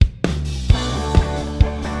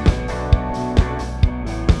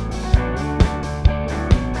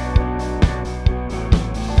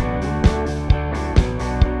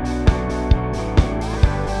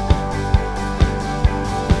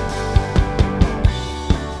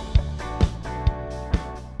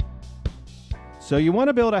So you want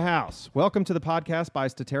to build a house. Welcome to the podcast by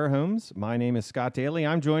Statera Homes. My name is Scott Daly.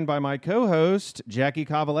 I'm joined by my co-host, Jackie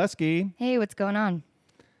Kowaleski. Hey, what's going on?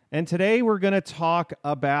 And today we're going to talk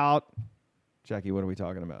about... Jackie, what are we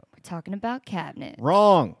talking about? We're talking about cabinets.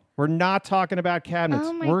 Wrong. We're not talking about cabinets.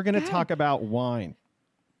 Oh my We're going to God. talk about wine.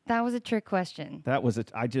 That was a trick question. That was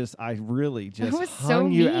it. I really just was so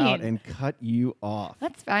hung you mean. out and cut you off.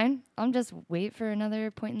 That's fine. I'll just wait for another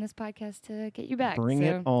point in this podcast to get you back. Bring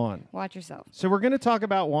it on. Watch yourself. So we're going to talk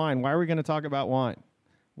about wine. Why are we going to talk about wine?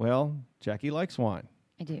 Well, Jackie likes wine.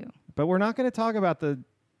 I do. But we're not going to talk about the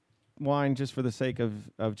wine just for the sake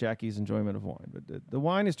of Jackie's enjoyment of wine. But the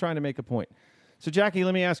wine is trying to make a point. So, Jackie,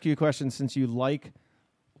 let me ask you a question. Since you like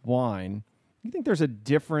wine, you think there's a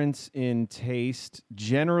difference in taste,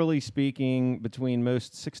 generally speaking, between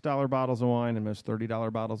most $6 bottles of wine and most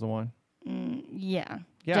 $30 bottles of wine? Yeah.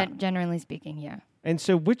 Yeah. Generally speaking, yeah. And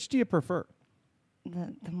so which do you prefer?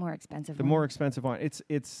 The more expensive The one. more expensive wine.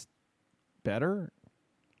 It's better?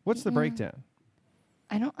 What's the Yeah. breakdown?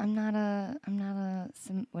 I'm not a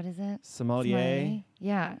what is it? Sommelier?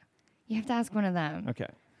 Yeah. You have to ask one of them. Okay.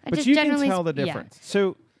 I But just you can generally tell the yeah. difference.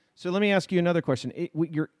 So let me ask you another question.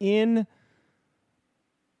 You're in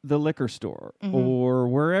the liquor store or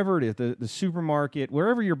wherever it is, the supermarket,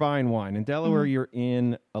 wherever you're buying wine. In Delaware, you're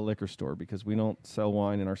in a liquor store because we don't sell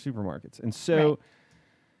wine in our supermarkets. And so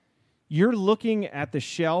you're looking at the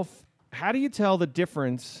shelf. How do you tell the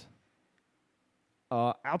difference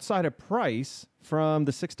outside of price from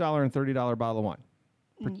the $6 and $30 bottle of wine?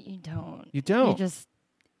 You don't. You don't. You just,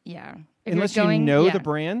 yeah. If Unless you're going, you know yeah. the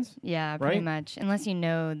brands? Yeah, pretty right? much. Unless you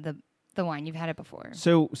know the wine. You've had it before.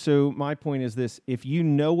 So my point is this. If you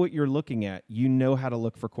know what you're looking at, you know how to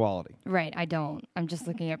look for quality. Right, I don't. I'm just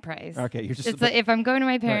looking at price. Okay, you're just... It's like if I'm going to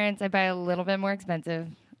my parents, I buy a little bit more expensive,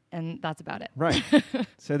 and that's about it. Right.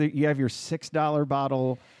 So you have your $6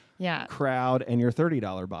 bottle Yeah. crowd and your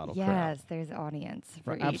 $30 bottle crowd. Yes, there's audience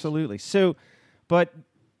for each. Absolutely. So, but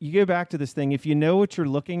you go back to this thing. If you know what you're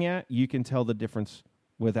looking at, you can tell the difference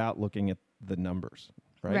without looking at the numbers.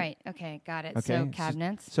 Right. Okay. Got it. Okay. So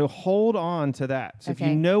cabinets. So hold on to that. So if you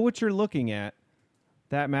Okay. know what you're looking at,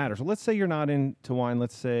 that matters. Well, let's say you're not into wine.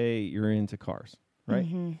 Let's say you're into cars, right?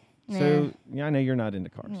 So yeah, I know you're not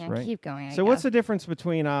into cars, Yeah, right? keep going. I So what's guess. the difference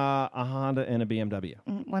between a Honda and a BMW?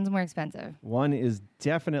 One's more expensive, One is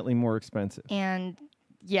definitely more expensive. and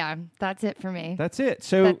yeah, that's it for me. That's it.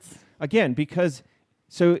 So That's again, because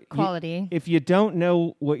so quality. if you don't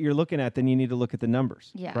know what you're looking at, then you need to look at the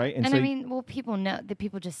numbers. Yeah. Right. And so I mean, well, people know that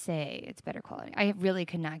people just say it's better quality. I really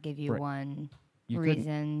could not give you Right. one You couldn't.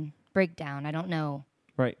 reason breakdown. I don't know.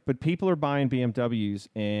 right. But people are buying BMWs,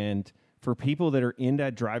 and for people that are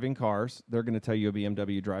into driving cars, they're going to tell you a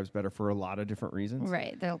BMW drives better for a lot of different reasons.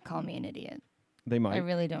 Right. They'll call me an idiot. They might. I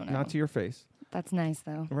really don't know. Not to your face. That's nice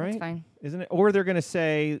though. Right. That's fine. Isn't it? Or they're going to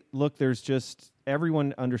say, look, there's just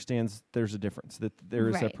everyone understands there's a difference, that there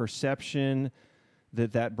is a Right. perception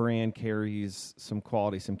that brand carries some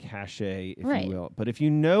quality, some cachet, if Right. you will. But if you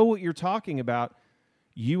know what you're talking about,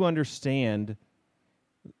 you understand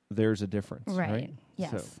there's a difference. Right.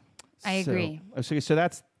 Yes. I agree.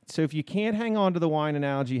 So if you can't hang on to the wine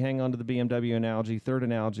analogy, hang on to the BMW analogy. Third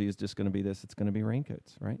analogy is just going to be this. It's going to be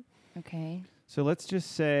raincoats, right? Okay. So let's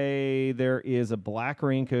just say there is a black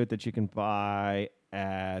raincoat that you can buy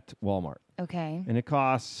at Walmart, Okay. and it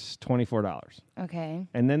costs $24. Okay.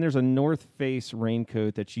 And then there's a North Face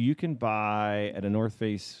raincoat that you can buy at a North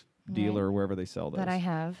Face dealer or wherever they sell those. That I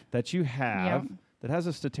have. That you have, Yep. that has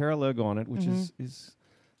a Statera logo on it, which is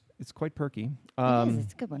it's quite perky. It is.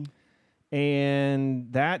 It's a good one.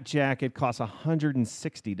 And that jacket costs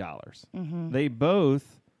 $160. They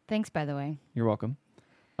both... Thanks, by the way. You're welcome.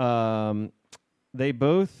 They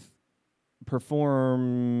both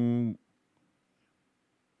perform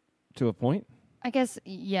to a point. I guess,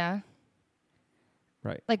 yeah.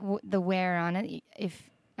 Right. Like the wear on it. If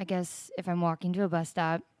I'm walking to a bus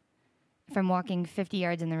stop, if I'm walking 50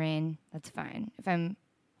 yards in the rain, that's fine. If I'm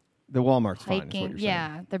The Walmart's fine, is what hiking, you're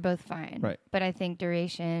yeah, they're both fine. Right. But I think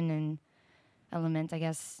duration and elements, I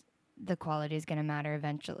guess the quality is going to matter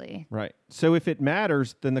eventually. Right. So if it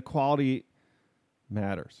matters, then the quality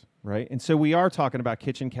matters, right? And so we are talking about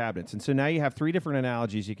kitchen cabinets. And so now you have three different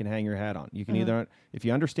analogies you can hang your hat on. You can either, if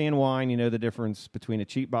you understand wine, you know the difference between a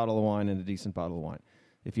cheap bottle of wine and a decent bottle of wine.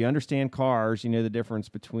 If you understand cars, you know the difference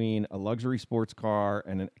between a luxury sports car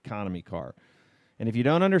and an economy car. And if you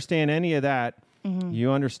don't understand any of that, you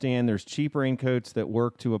understand there's cheap raincoats that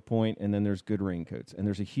work to a point, and then there's good raincoats. And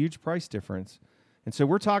there's a huge price difference. And so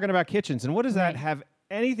we're talking about kitchens. And what does that have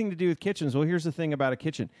anything to do with kitchens? Well, here's the thing about a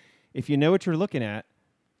kitchen. If you know what you're looking at,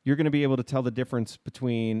 you're going to be able to tell the difference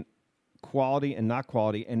between quality and not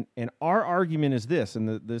quality. And our argument is this,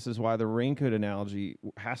 and this is why the raincoat analogy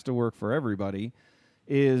has to work for everybody,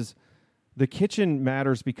 is the kitchen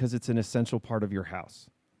matters because it's an essential part of your house.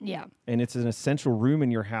 Yeah. And it's an essential room in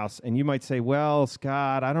your house. And you might say, well,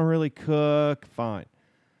 Scott, I don't really cook. Fine.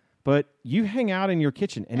 But you hang out in your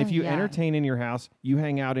kitchen. And if you entertain in your house, you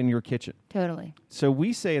hang out in your kitchen. Totally. So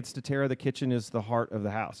we say at Statera, the kitchen is the heart of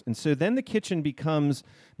the house. And so then the kitchen becomes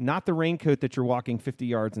not the raincoat that you're walking 50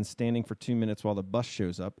 yards and standing for 2 minutes while the bus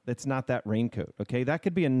shows up. That's not that raincoat, okay? That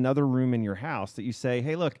could be another room in your house that you say,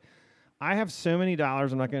 hey, look, I have so many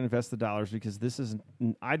dollars. I'm not going to invest the dollars because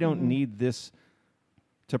I don't need this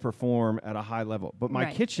to perform at a high level. But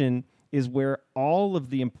my kitchen is where all of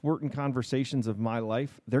the important conversations of my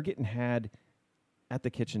life, they're getting had at the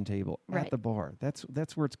kitchen table, at the bar. That's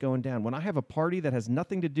where it's going down. When I have a party that has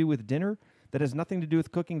nothing to do with dinner, that has nothing to do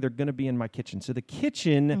with cooking, they're going to be in my kitchen. So the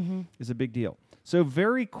kitchen is a big deal. So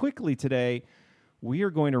very quickly today, we are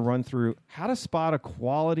going to run through how to spot a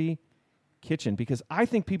quality kitchen, because I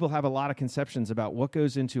think people have a lot of conceptions about what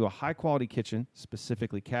goes into a high-quality kitchen,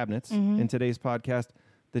 specifically cabinets, in today's podcast,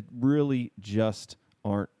 that really just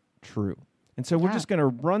aren't true. And so we're just going to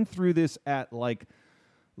run through this at like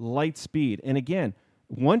light speed. And again,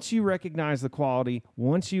 once you recognize the quality,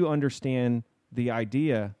 once you understand the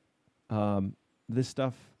idea, this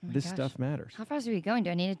stuff matters. How fast are we going?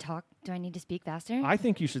 Do I need to talk? Do I need to speak faster? I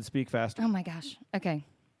think you should speak faster. Oh my gosh. Okay.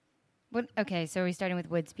 Okay, so are we starting with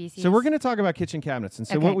wood species? So we're going to talk about kitchen cabinets. And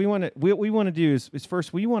so what we want to do is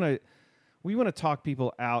first we want to talk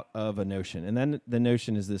people out of a notion. And then the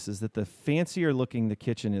notion is that the fancier looking the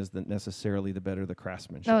kitchen is, necessarily the better the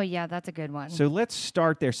craftsmanship. Oh, yeah, that's a good one. So let's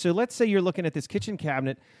start there. So let's say you're looking at this kitchen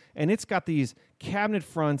cabinet, and it's got these cabinet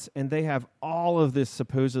fronts, and they have all of this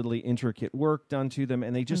supposedly intricate work done to them,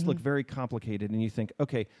 and they just look very complicated. And you think,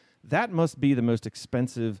 okay, that must be the most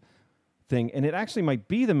expensive thing. And it actually might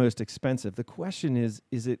be the most expensive. The question is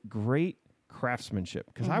it great craftsmanship?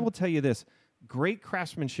 Because I will tell you this. Great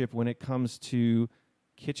craftsmanship when it comes to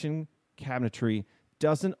kitchen cabinetry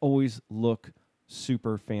doesn't always look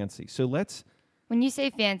super fancy. So when you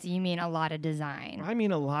say fancy, you mean a lot of design. I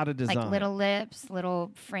mean a lot of design. Like little lips,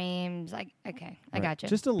 little frames. I got you.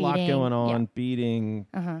 Just a lot going on, beading,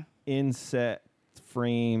 inset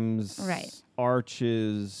frames,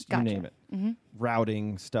 arches, you name it,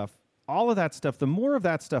 routing stuff. All of that stuff, the more of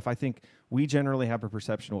that stuff, I think we generally have a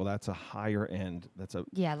perception, well, that's a higher end. Look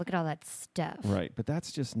at all that stuff. Right, but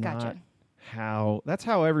that's just not that's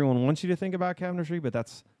how everyone wants you to think about cabinetry, but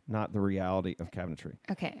that's not the reality of cabinetry.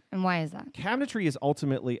 Okay, and why is that? Cabinetry is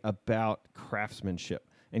ultimately about craftsmanship,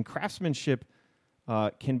 and craftsmanship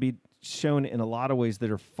can be shown in a lot of ways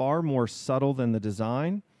that are far more subtle than the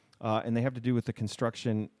design, and they have to do with the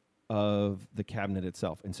construction of the cabinet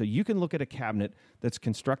itself. And so you can look at a cabinet that's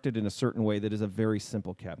constructed in a certain way that is a very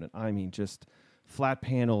simple cabinet. I mean, just flat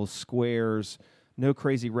panels, squares, no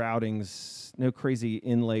crazy routings, no crazy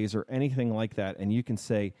inlays or anything like that. And you can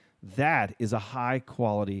say that is a high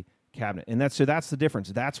quality cabinet. And that's the difference.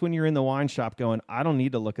 That's when you're in the wine shop going, I don't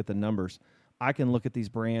need to look at the numbers. I can look at these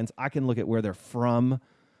brands. I can look at where they're from.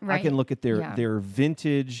 Right. I can look at their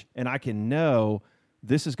vintage, and I can know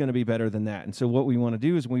this is going to be better than that. And so what we want to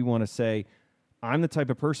do is we want to say, I'm the type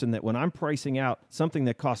of person that when I'm pricing out something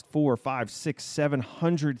that costs $400,000, $500,000,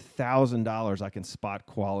 $600,000, $700,000, I can spot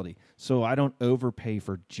quality. So I don't overpay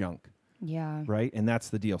for junk. Yeah. Right? And that's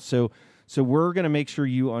the deal. So we're going to make sure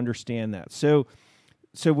you understand that. So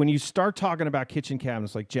when you start talking about kitchen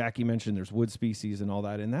cabinets, like Jackie mentioned, there's wood species and all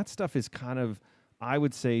that, and that stuff is kind of, I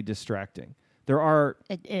would say, distracting.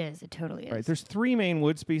 It is. It totally is. Right. There's three main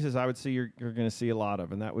wood species I would say you're going to see a lot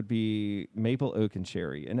of, and that would be maple, oak, and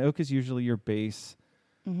cherry. And oak is usually your base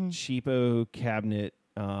cheapo cabinet,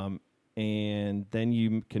 and then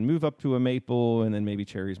you can move up to a maple, and then maybe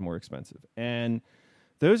cherry is more expensive. And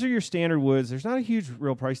those are your standard woods. There's not a huge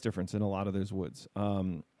real price difference in a lot of those woods.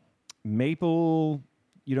 Maple,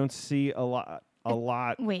 you don't see a lot.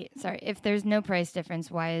 Wait, sorry. If there's no price difference,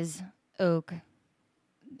 why is oak?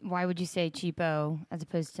 Why would you say cheapo as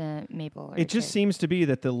opposed to maple? It just seems to be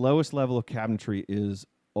that the lowest level of cabinetry is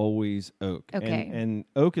always oak. Okay. And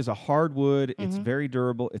oak is a hardwood. It's very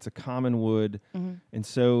durable. It's a common wood. And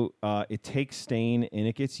so it takes stain and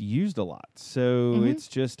it gets used a lot. So it's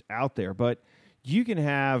just out there. But you can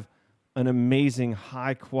have an amazing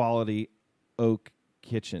high quality oak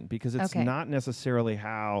kitchen because it's not necessarily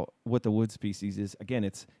what the wood species is. Again,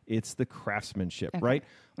 it's the craftsmanship, right?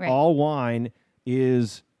 All wine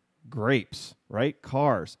is grapes, right?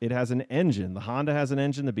 Cars. It has an engine. The Honda has an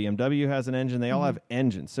engine. The BMW has an engine. They all have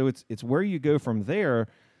engines. So it's where you go from there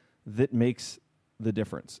that makes the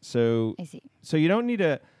difference. So I see. So you don't need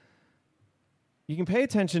to You can pay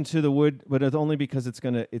attention to the wood, but it's only because it's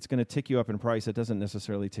gonna tick you up in price. It doesn't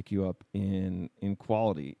necessarily tick you up in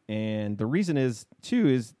quality. And the reason is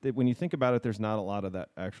that when you think about it, there's not a lot of that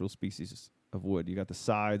actual species of wood. You got the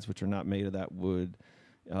sides, which are not made of that wood.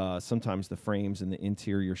 Sometimes the frames and the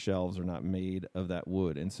interior shelves are not made of that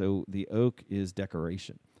wood, and so the oak is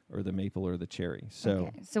decoration, or the maple or the cherry. So,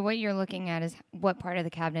 Okay. So what you're looking at is what part of the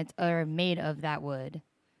cabinets are made of that wood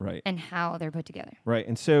right, and how they're put together. right,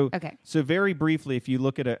 and so Okay. so very briefly, if you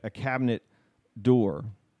look at a cabinet door,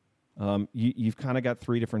 you've kind of got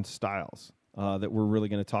three different styles that we're really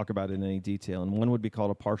going to talk about in any detail, and one would be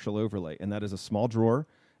called a partial overlay, and that is a small drawer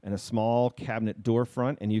and a small cabinet door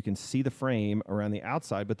front, and you can see the frame around the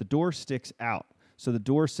outside, but the door sticks out. So the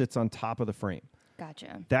door sits on top of the frame.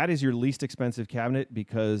 Gotcha. That is your least expensive cabinet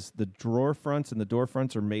because the drawer fronts and the door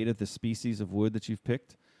fronts are made of the species of wood that you've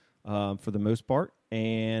picked for the most part.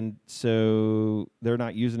 And so they're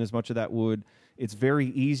not using as much of that wood. It's very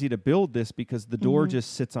easy to build this because the door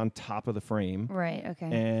just sits on top of the frame. Right.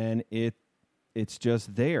 Okay. And it's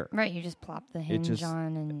just there. Right. You just plop the hinge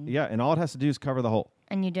on and Yeah, and all it has to do is cover the hole.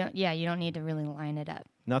 and you don't need to really line it up.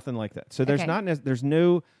 Nothing like that. So there's Okay. there's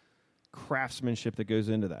no craftsmanship that goes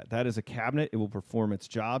into that. That is a cabinet. It will perform its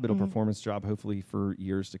job. It'll perform its job hopefully for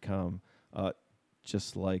years to come,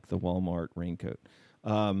 just like the Walmart raincoat.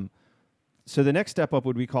 So the next step up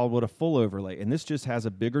would be called what a full overlay, and this just has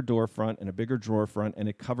a bigger door front and a bigger drawer front, and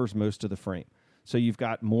it covers most of the frame. So you've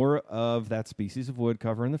got more of that species of wood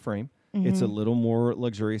covering the frame. It's a little more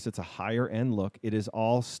luxurious. It's a higher end look. It is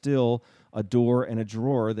all still a door and a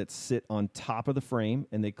drawer that sit on top of the frame,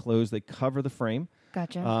 and they cover the frame.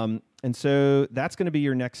 Gotcha. And so that's going to be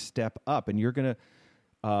your next step up, and you're going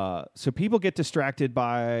to. So people get distracted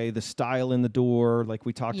by the style in the door, like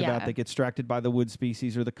we talked about. They get distracted by the wood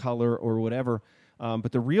species or the color or whatever.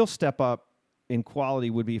 But the real step up in quality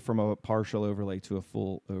would be from a partial overlay to a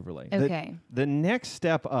full overlay. Okay. The next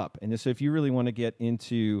step up, and so if you really want to get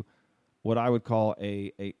into what I would call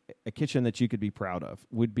a kitchen that you could be proud of,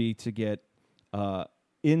 would be to get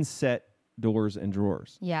inset doors and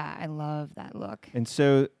drawers. Yeah, I love that look. And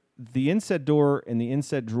so the inset door and the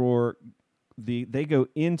inset drawer, they go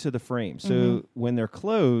into the frame. So when they're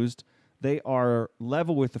closed, they are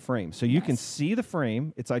level with the frame. So you can see the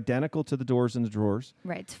frame. It's identical to the doors and the drawers.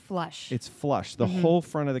 Right, it's flush. It's flush. The whole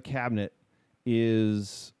front of the cabinet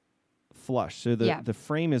is flush. So the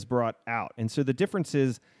frame is brought out. And so the difference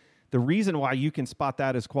is, the reason why you can spot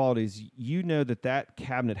that as quality is you know that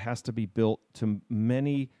cabinet has to be built to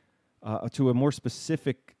to a more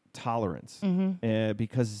specific tolerance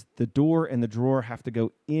because the door and the drawer have to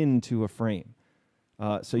go into a frame.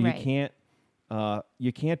 So you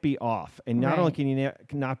can't be off. And not only can you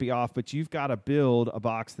not be off, but you've got to build a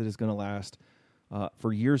box that is going to last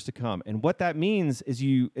for years to come. And what that means is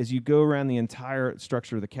as you go around the entire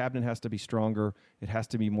structure, the cabinet has to be stronger. It has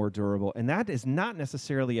to be more durable. And that is not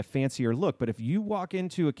necessarily a fancier look. But if you walk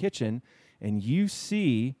into a kitchen and you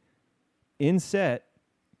see inset,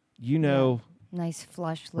 you know... Nice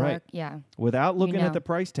flush look. Right. Yeah. Without looking at the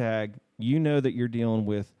price tag, you know that you're dealing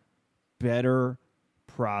with better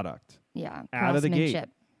product. Yeah. Out of the gate.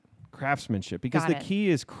 Craftsmanship. Because the key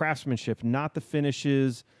is craftsmanship, not the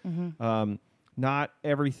finishes, not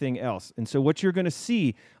everything else. And so what you're going to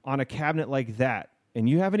see on a cabinet like that, and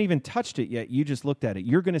you haven't even touched it yet, you just looked at it,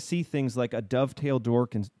 you're going to see things like a dovetail drawer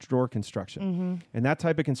construction. And that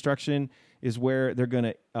type of construction is where they're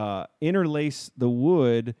going to interlace the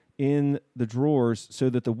wood in the drawers so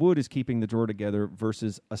that the wood is keeping the drawer together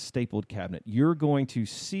versus a stapled cabinet. You're going to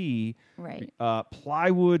see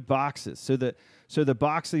plywood boxes. So the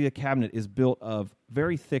box of the cabinet is built of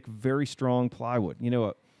very thick, very strong plywood. You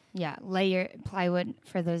know, layer plywood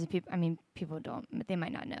for those people. I mean, people don't. They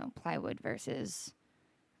might not know plywood versus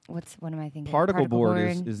what am I thinking? Particle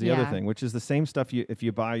board is the other thing, which is the same stuff if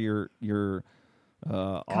you buy your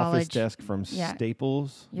office desk from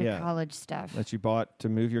Staples. Your college stuff. That you bought to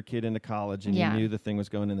move your kid into college and you knew the thing was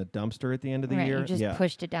going in the dumpster at the end of the year. You just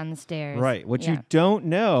pushed it down the stairs. Right. What you don't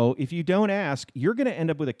know, if you don't ask, you're going to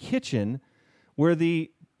end up with a kitchen where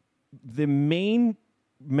the main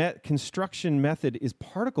construction method is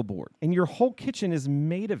particle board. And your whole kitchen is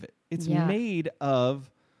made of it. It's made of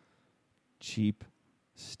cheap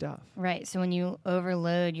stuff. Right. So when you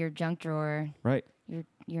overload your junk drawer,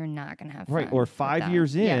 you're not going to have fun. Right. Or 5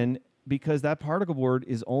 years in, because that particle board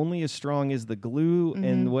is only as strong as the glue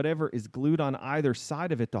and whatever is glued on either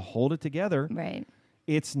side of it to hold it together. Right.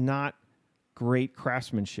 It's not great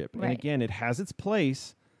craftsmanship. Right. And again, it has its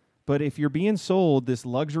place. But if you're being sold this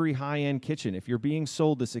luxury high-end kitchen, if you're being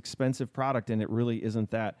sold this expensive product and it really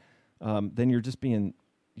isn't that, then you're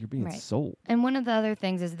you're being Right. sold. And one of the other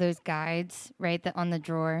things is those guides, right? That on the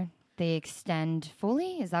drawer, they extend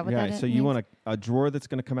fully. Is that what that is? So you want a drawer that's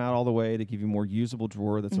going to come out all the way to give you a more usable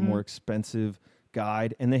drawer that's a more expensive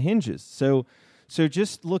guide, and the hinges. So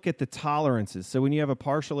just look at the tolerances. So when you have a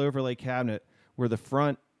partial overlay cabinet where the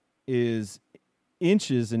front is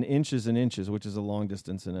inches and inches and inches, which is a long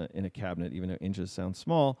distance in a cabinet, even though inches sound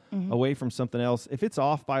small, away from something else. If it's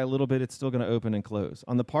off by a little bit, it's still going to open and close.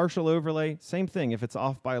 On the partial overlay, same thing. If it's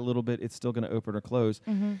off by a little bit, it's still going to open or close.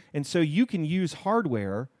 And so you can use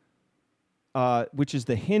hardware, which is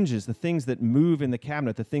the hinges, the things that move in the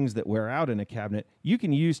cabinet, the things that wear out in a cabinet. You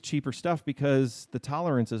can use cheaper stuff because the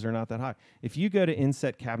tolerances are not that high. If you go to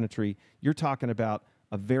Inset Cabinetry, you're talking about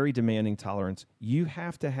a very demanding tolerance. You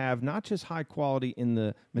have to have not just high quality in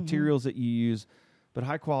the materials that you use, but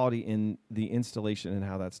high quality in the installation and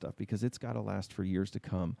how that stuff, because it's got to last for years to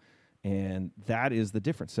come. And that is the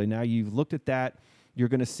difference. So now you've looked at that. You're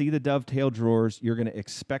going to see the dovetail drawers. You're going to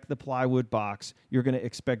expect the plywood box. You're going to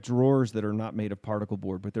expect drawers that are not made of particle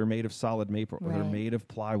board, but they're made of solid maple or they're made of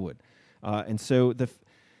plywood. And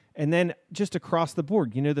then just across the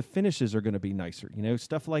board, the finishes are going to be nicer,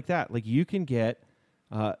 stuff like that. Like you can get,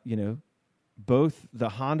 both the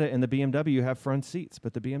Honda and the BMW have front seats,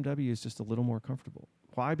 but the BMW is just a little more comfortable.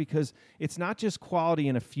 Why? Because it's not just quality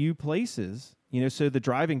in a few places, so the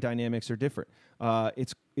driving dynamics are different.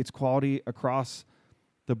 It's quality across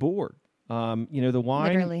the board. The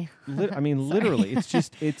wine, Literally. Literally, it's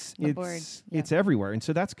just, it's Yeah. everywhere. And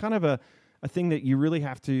so that's kind of a thing that you really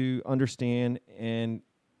have to understand and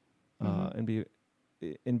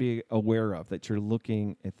be aware of, that you're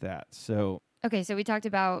looking at that. So, Okay, so we talked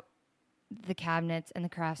about the cabinets and the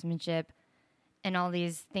craftsmanship and all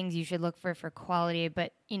these things you should look for quality.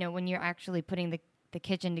 But, when you're actually putting the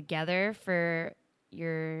kitchen together for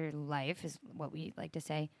your life, is what we like to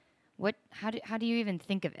say, how do you even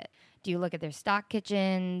think of it? Do you look at their stock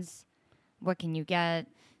kitchens? What can you get?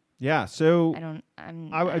 Yeah, so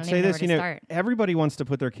I would say this, everybody wants to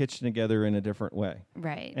put their kitchen together in a different way.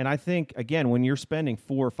 Right. And I think, again, when you're spending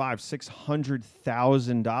 $400,000, $500,000,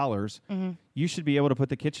 $600,000, you should be able to put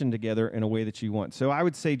the kitchen together in a way that you want. So I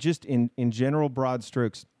would say, just in general broad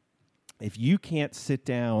strokes, if you can't sit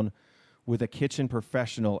down with a kitchen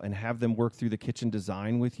professional and have them work through the kitchen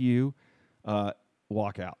design with you,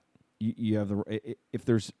 walk out. You have if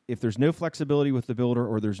there's no flexibility with the builder,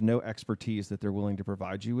 or there's no expertise that they're willing to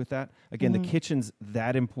provide you with that. Again, the kitchen's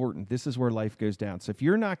that important. This is where life goes down. So if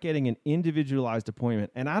you're not getting an individualized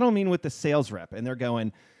appointment, and I don't mean with the sales rep, and they're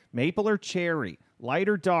going maple or cherry, light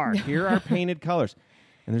or dark, here are painted colors,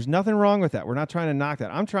 and there's nothing wrong with that. We're not trying to knock that.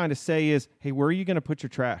 I'm trying to say is, hey, where are you going to put your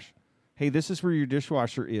trash? Hey, this is where your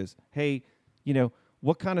dishwasher is. Hey,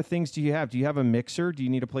 what kind of things do you have? Do you have a mixer? Do you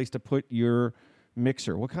need a place to put your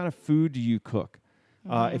mixer? What kind of food do you cook?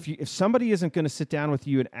 If somebody isn't going to sit down with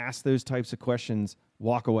you and ask those types of questions,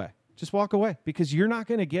 walk away. Just walk away, because you're not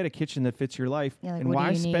going to get a kitchen that fits your life. Yeah, like, and what do why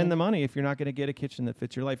you spend need? the money if you're not going to get a kitchen that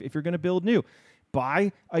fits your life? If you're going to build new,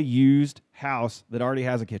 buy a used house that already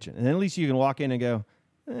has a kitchen, and then at least you can walk in and go,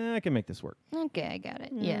 I can make this work. Okay, I got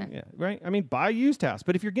it. Yeah. Yeah, right? Buy a used house.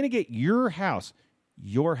 But if you're going to get your house,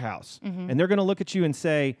 and they're going to look at you and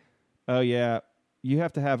say, oh, yeah, you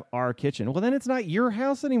have to have our kitchen. Well, then it's not your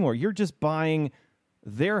house anymore. You're just buying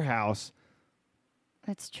their house.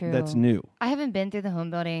 That's true. That's new. I haven't been through the home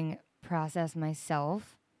building process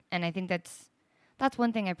myself, and I think that's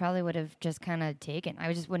one thing I probably would have just kind of taken.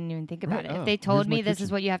 I just wouldn't even think about it. If they told me this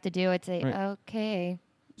is what you have to do, I'd say, okay.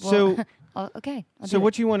 Well, okay. I'll So do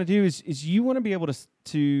what you want to do is you want to be able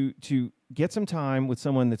to get some time with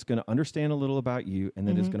someone that's going to understand a little about you, and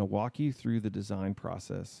then is going to walk you through the design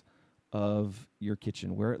process of your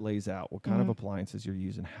kitchen, where it lays out, what kind of appliances you're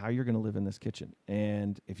using, how you're going to live in this kitchen.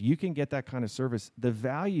 And if you can get that kind of service, the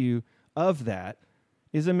value of that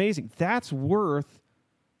is amazing. That's worth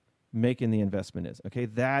making the investment is. Okay,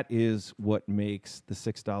 that is what makes the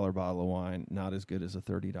 $6 bottle of wine not as good as a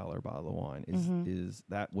 $30 bottle of wine. Is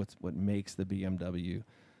that what makes the BMW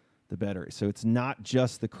the better? So it's not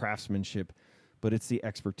just the craftsmanship, but it's the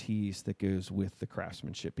expertise that goes with the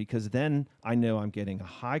craftsmanship, because then I know I'm getting a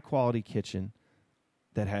high-quality kitchen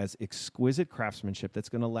that has exquisite craftsmanship that's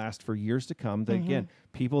going to last for years to come. That, again,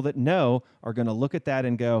 people that know are going to look at that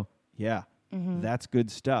and go, yeah, that's good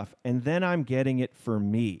stuff. And then I'm getting it for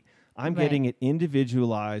me. I'm getting it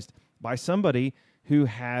individualized by somebody who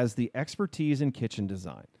has the expertise in kitchen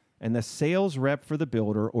design. And the sales rep for the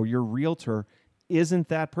builder or your realtor isn't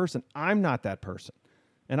that person. I'm not that person.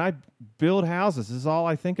 And I build houses. This is all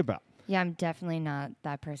I think about. Yeah, I'm definitely not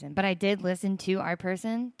that person. But I did listen to our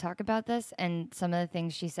person talk about this, and some of the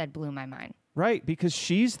things she said blew my mind. Right, because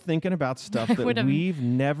she's thinking about stuff that we've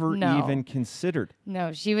never even considered.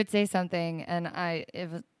 No, she would say something, and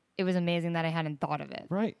it was amazing that I hadn't thought of it.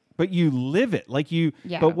 Right. But you live it. Like you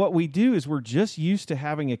but what we do is we're just used to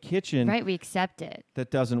having a kitchen. Right, we accept it.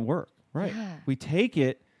 That doesn't work. Right. Yeah. We take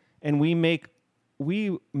it and we make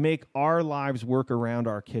our lives work around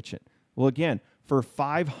our kitchen. Well, again, for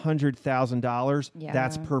 $500,000,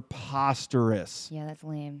 that's preposterous. Yeah, that's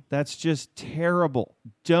lame. That's just terrible.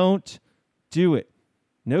 Don't do it.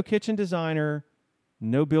 No kitchen designer,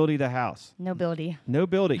 no building the house. No building. No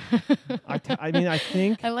building. I mean, I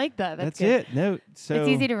think I like that. That's good. It. No, so it's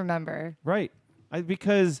easy to remember. Right.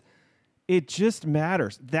 Because it just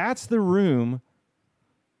matters. That's the room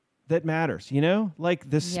that matters, like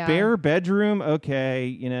the spare bedroom. Okay,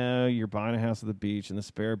 you're buying a house at the beach, and the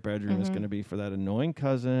spare bedroom is going to be for that annoying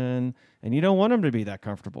cousin, and you don't want them to be that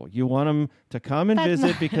comfortable. You want them to come and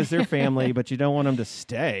visit because they're family, but you don't want them to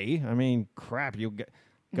stay. I mean, crap,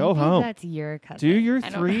 go home. That's your cousin. Do your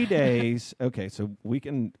 3 days. Okay, so we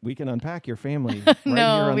can unpack your family. Right No,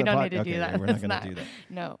 here on we the don't need to do that. We're not going to do that.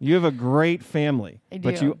 No. You have a great family, I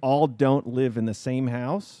but do. you all don't live in the same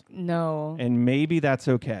house. No. And maybe that's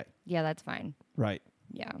okay. Yeah, that's fine. Right.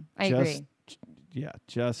 Yeah, I agree. Yeah,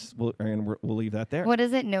 we'll leave that there. What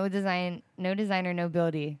is it? No designer, no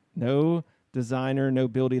buildie. No designer, no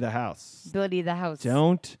buildie the house. Buildie the house.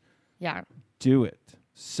 Don't do it.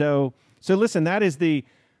 So listen, that is the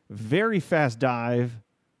very fast dive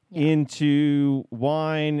into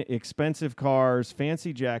wine, expensive cars,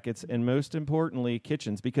 fancy jackets, and most importantly,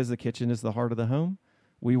 kitchens, because the kitchen is the heart of the home.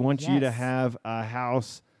 We want you to have a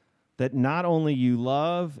house that not only you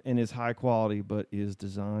love and is high quality, but is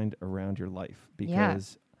designed around your life.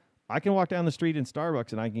 Because I can walk down the street in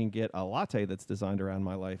Starbucks and I can get a latte that's designed around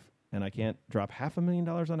my life, and I can't drop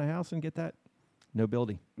 $500,000 on a house and get that. No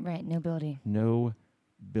building. Right, no building. No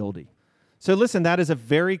building. So listen, that is a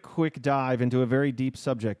very quick dive into a very deep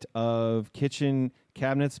subject of kitchen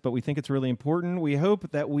cabinets, but we think it's really important. We hope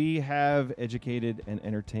that we have educated and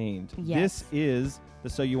entertained. Yes. This is the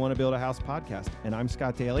So You Want to Build a House podcast, and I'm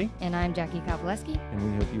Scott Daly. And I'm Jackie Kowaleski.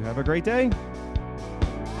 And we hope you have a great day.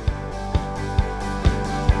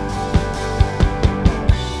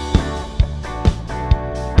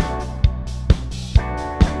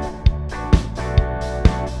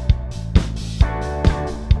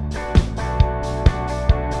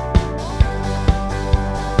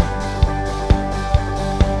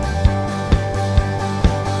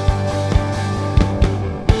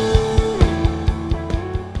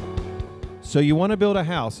 So You Want to Build a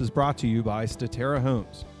House is brought to you by Statera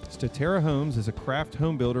Homes. Statera Homes is a craft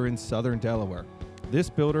home builder in southern Delaware. This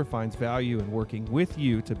builder finds value in working with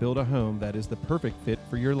you to build a home that is the perfect fit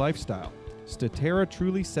for your lifestyle. Statera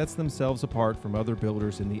truly sets themselves apart from other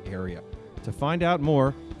builders in the area. To find out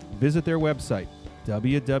more, visit their website,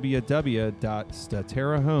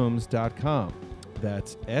 www.staterahomes.com.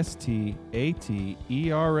 That's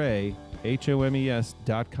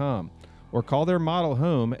STATERAHOMES.com. Or call their model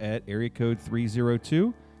home at area code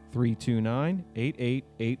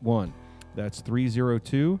 302-329-8881. That's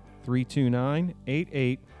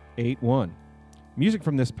 302-329-8881. Music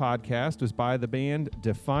from this podcast was by the band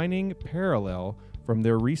Defining Parallel from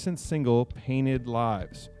their recent single, Painted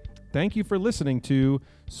Lives. Thank you for listening to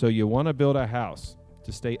So You Want to Build a House.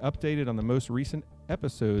 To stay updated on the most recent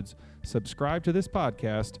episodes, subscribe to this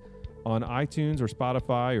podcast on iTunes or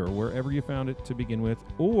Spotify or wherever you found it to begin with,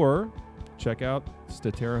 or check out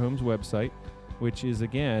Statera Homes' website, which is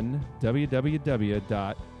again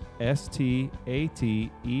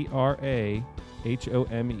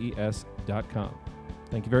www.staterahomes.com.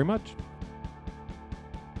 Thank you very much.